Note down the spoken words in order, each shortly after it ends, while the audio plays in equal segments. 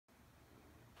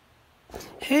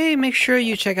Hey, make sure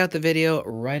you check out the video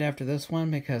right after this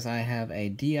one because I have a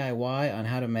DIY on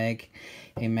how to make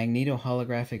a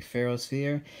magnetoholographic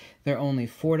ferrosphere. They're only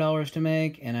 $4 to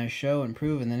make, and I show and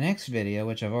prove in the next video,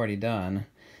 which I've already done,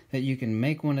 that you can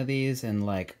make one of these in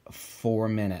like 4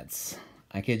 minutes.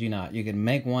 I kid you not. You can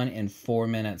make one in 4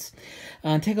 minutes.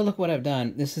 Take a look what I've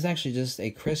done. This is actually just a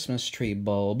Christmas tree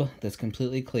bulb that's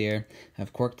completely clear.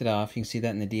 I've corked it off. You can see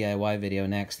that in the DIY video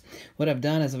next. What I've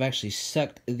done is I've actually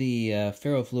sucked the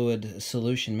ferrofluid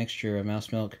solution mixture of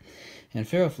mouse milk and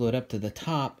ferrofluid up to the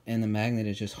top, and the magnet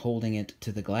is just holding it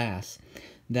to the glass.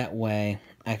 That way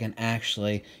I can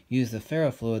actually use the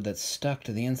ferrofluid that's stuck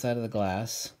to the inside of the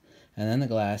glass, and then the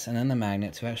glass, and then the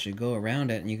magnet to actually go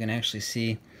around it, and you can actually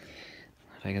see.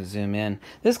 If I can zoom in.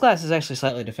 This glass is actually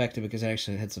slightly defective because it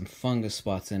actually had some fungus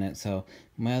spots in it, so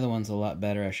my other one's a lot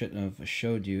better. I shouldn't have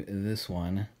showed you this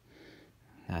one.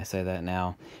 I say that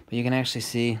now. But you can actually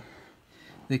see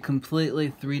the completely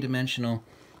three-dimensional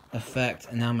effect.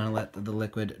 And now I'm going to let the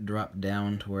liquid drop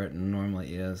down to where it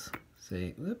normally is.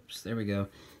 See, oops, there we go. You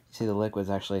see the liquid's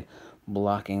actually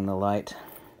blocking the light.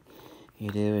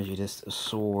 You do is you just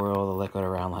swirl the liquid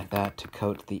around like that to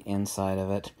coat the inside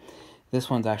of it. This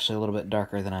one's actually a little bit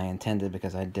darker than I intended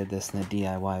because I did this in the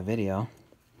DIY video.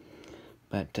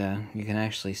 But you can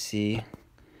actually see, if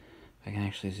I can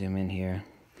actually zoom in here,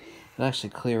 it'll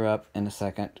actually clear up in a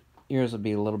second. Yours will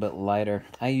be a little bit lighter.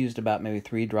 I used about maybe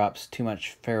 3 drops too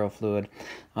much ferrofluid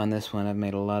on this one. I've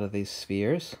made a lot of these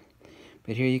spheres.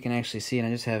 But here you can actually see, and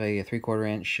I just have a 3/4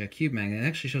 inch cube magnet. It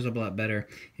actually shows up a lot better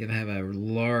if I have a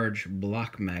large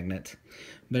block magnet.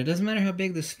 But it doesn't matter how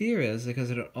big the sphere is because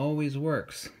it always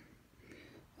works.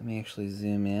 Let me actually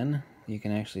zoom in. You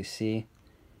can actually see,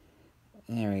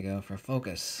 there we go, for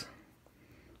focus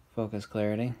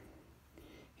clarity.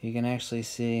 You can actually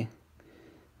see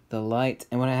the light,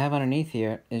 and what I have underneath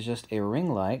here is just a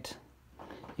ring light.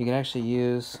 You can actually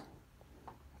use,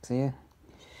 see, you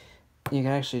can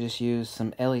actually just use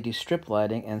some LED strip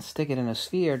lighting and stick it in a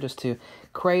sphere just to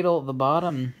cradle the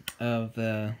bottom of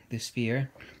the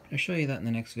sphere. I'll show you that in the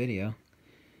next video.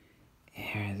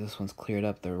 Here, this one's cleared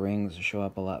up. The rings show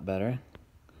up a lot better.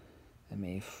 Let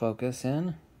me focus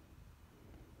in.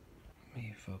 Let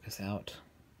me focus out.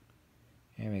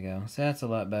 Here we go. So that's a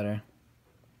lot better.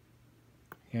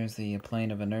 Here's the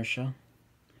plane of inertia.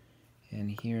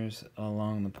 And here's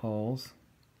along the poles.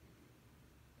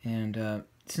 And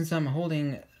since I'm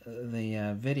holding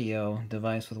the video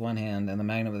device with one hand and the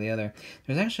magnet with the other,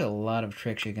 there's actually a lot of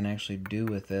tricks you can actually do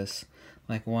with this.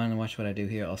 Like one, watch what I do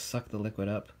here. I'll suck the liquid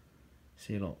up.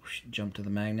 See, it'll jump to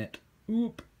the magnet.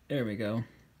 Oop, there we go.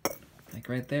 Like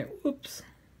right there. Whoops.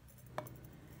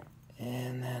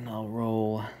 And then I'll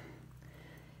roll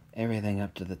everything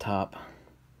up to the top.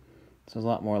 So there's a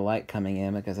lot more light coming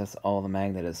in because that's all the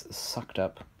magnet is sucked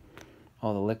up.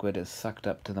 All the liquid is sucked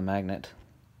up to the magnet.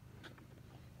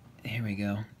 Here we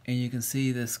go. And you can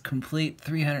see this complete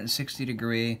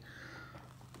 360-degree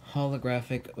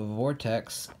holographic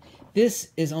vortex.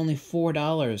 This is only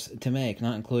 $4 to make,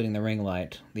 not including the ring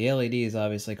light. The LEDs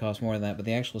obviously cost more than that, but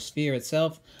the actual sphere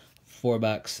itself,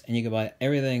 $4. And you can buy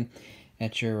everything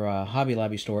at your Hobby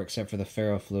Lobby store except for the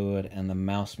ferrofluid and the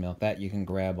mouse milk. That you can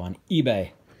grab on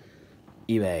eBay.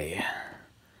 eBay.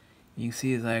 You can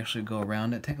see as I actually go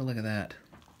around it. Take a look at that.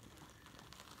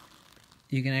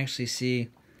 You can actually see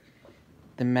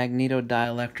the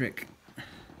magnetodielectric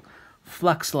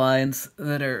flux lines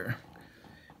that are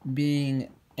being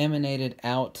emanated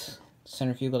out,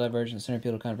 centrifugal divergence,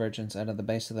 centrifugal convergence out of the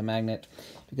base of the magnet,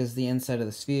 because the inside of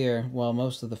the sphere, while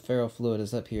most of the ferrofluid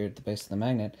is up here at the base of the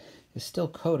magnet, is still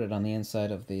coated on the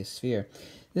inside of the sphere.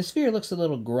 The sphere looks a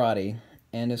little grotty,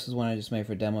 and this is one I just made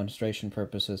for demonstration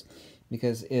purposes,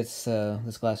 because it's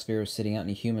this glass sphere was sitting out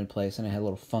in a humid place, and it had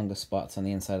little fungus spots on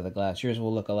the inside of the glass. Yours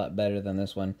will look a lot better than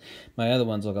this one. My other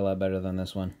ones look a lot better than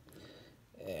this one.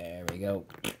 There we go.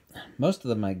 Most of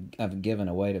them I've given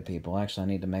away to people. Actually, I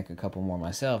need to make a couple more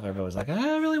myself. Everybody's like,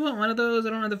 I really want one of those. I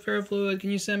don't have the ferrofluid. Can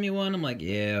you send me one? I'm like,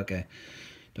 yeah, okay.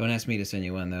 Don't ask me to send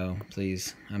you one, though,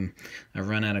 please. I've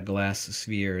run out of glass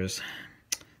spheres.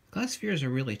 Glass spheres are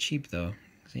really cheap, though.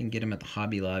 So you can get them at the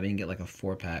Hobby Lobby. You can get like a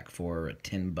 4-pack for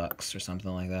 $10 or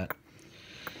something like that.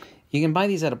 You can buy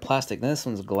these out of plastic. Now, this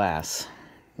one's glass.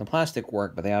 The plastic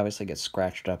work, but they obviously get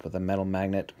scratched up with a metal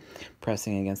magnet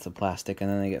pressing against the plastic, and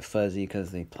then they get fuzzy because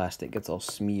the plastic gets all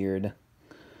smeared.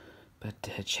 But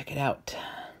check it out.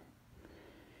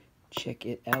 Check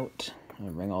it out. I'm going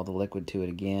to bring all the liquid to it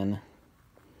again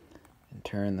and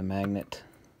turn the magnet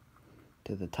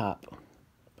to the top.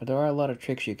 But there are a lot of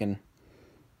tricks you can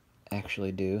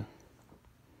actually do.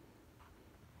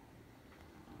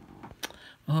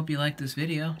 I hope you liked this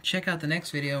video. Check out the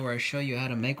next video where I show you how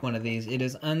to make one of these. It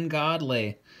is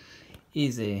ungodly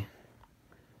easy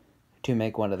to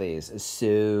make one of these. It's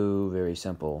so very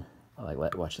simple. I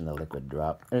like watching the liquid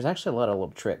drop. There's actually a lot of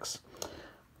little tricks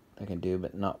I can do,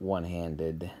 but not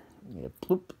one-handed.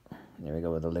 Ploop. There we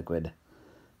go with the liquid.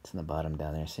 It's in the bottom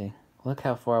down there, see? Look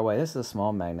how far away. This is a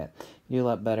small magnet. You do a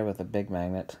lot better with a big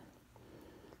magnet.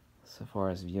 So far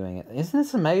as viewing it. Isn't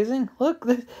this amazing? Look,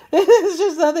 this is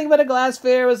just nothing but a glass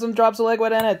sphere with some drops of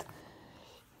liquid in it.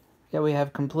 Yeah, we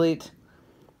have complete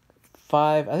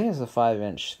I think it's a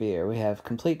 5-inch sphere. We have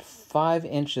complete 5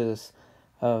 inches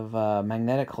of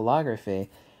magnetic holography.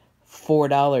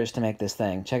 $4 to make this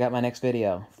thing. Check out my next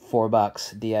video. $4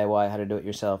 DIY, how to do it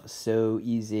yourself. So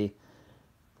easy.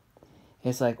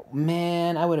 It's like,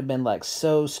 man, I would have been like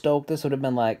so stoked. This would have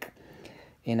been like,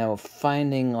 you know,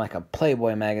 finding like a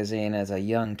Playboy magazine as a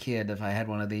young kid if I had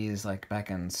one of these like back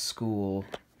in school.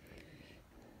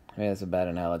 Maybe that's a bad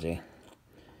analogy.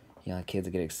 You know, kids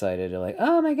get excited. They're like,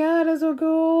 oh my god, that's so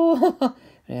cool.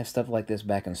 They have stuff like this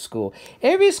back in school.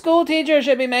 Every school teacher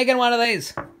should be making one of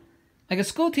these. Like a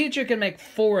school teacher can make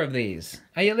 4 of these.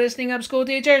 Are you listening up, school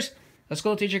teachers? A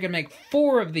school teacher can make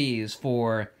 4 of these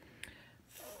for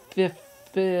 $14.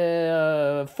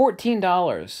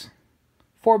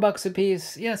 $4 a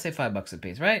piece. Yeah, say $5 a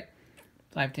piece, right?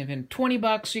 5, 10, 15,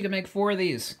 $20. You can make 4 of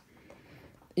these.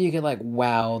 You could like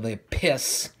wow the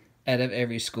piss out of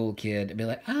every school kid and be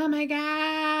like, oh my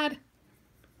god,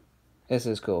 this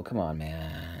is cool. Come on,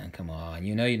 man. Come on.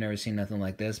 You know you've never seen nothing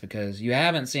like this because you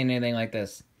haven't seen anything like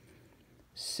this.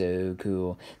 So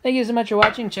cool. Thank you so much for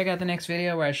watching. Check out the next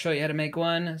video where I show you how to make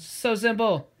one. So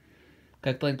simple.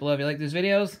 Click the link below if you like these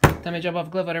videos. Tell me to jump off a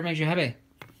cliff, whatever makes you happy.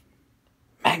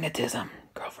 Magnetism,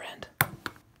 girlfriend.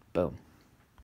 Boom.